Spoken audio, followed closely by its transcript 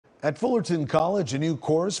At Fullerton College, a new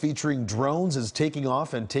course featuring drones is taking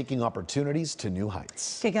off and taking opportunities to new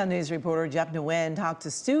heights. KCAL News reporter Jeff Nguyen talked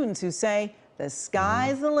to students who say the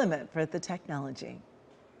sky's the limit for the technology.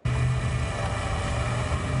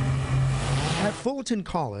 At Fullerton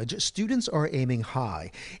College, students are aiming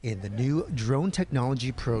high in the new drone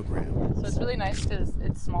technology program. So it's really nice because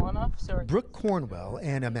it's small enough. Brooke Cornwell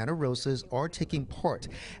and Amanda Rosas are taking part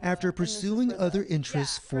after pursuing other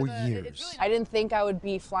interests for years. I didn't think I would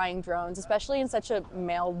be flying drones, especially in such a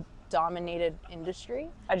male-dominated industry.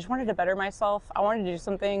 I just wanted to better myself. I wanted to do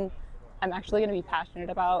something I'm actually going to be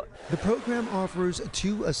passionate about. The program offers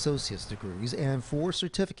 2 associate's degrees and 4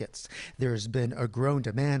 certificates. There's been a growing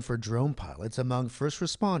demand for drone pilots among first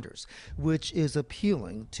responders, which is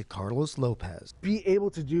appealing to Carlos Lopez. Be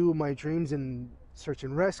able to do my dreams in search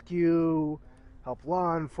and rescue, help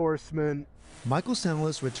law enforcement. Michael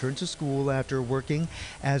Salas returned to school after working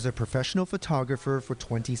as a professional photographer for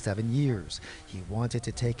 27 years. He wanted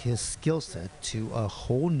to take his skill set to a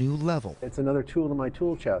whole new level. It's another tool in my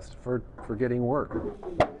tool chest for getting work.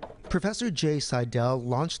 Professor Jay Seidel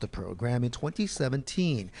launched the program in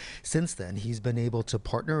 2017. Since then, he's been able to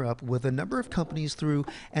partner up with a number of companies through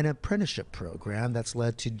an apprenticeship program that's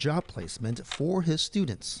led to job placement for his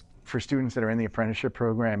students. For students that are in the apprenticeship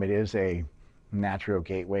program, it is a natural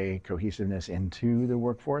gateway cohesiveness into the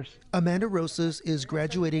workforce. Amanda Rosas is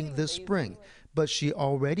graduating this spring, but she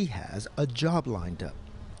already has a job lined up.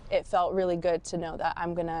 It felt really good to know that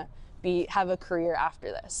I'm gonna have a career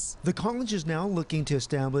after this. The college is now looking to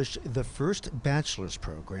establish the first bachelor's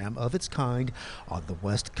program of its kind on the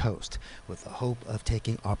West Coast, with the hope of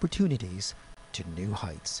taking opportunities to new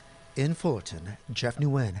heights. In Fullerton, Jeff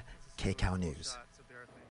Nguyen, KCAL News.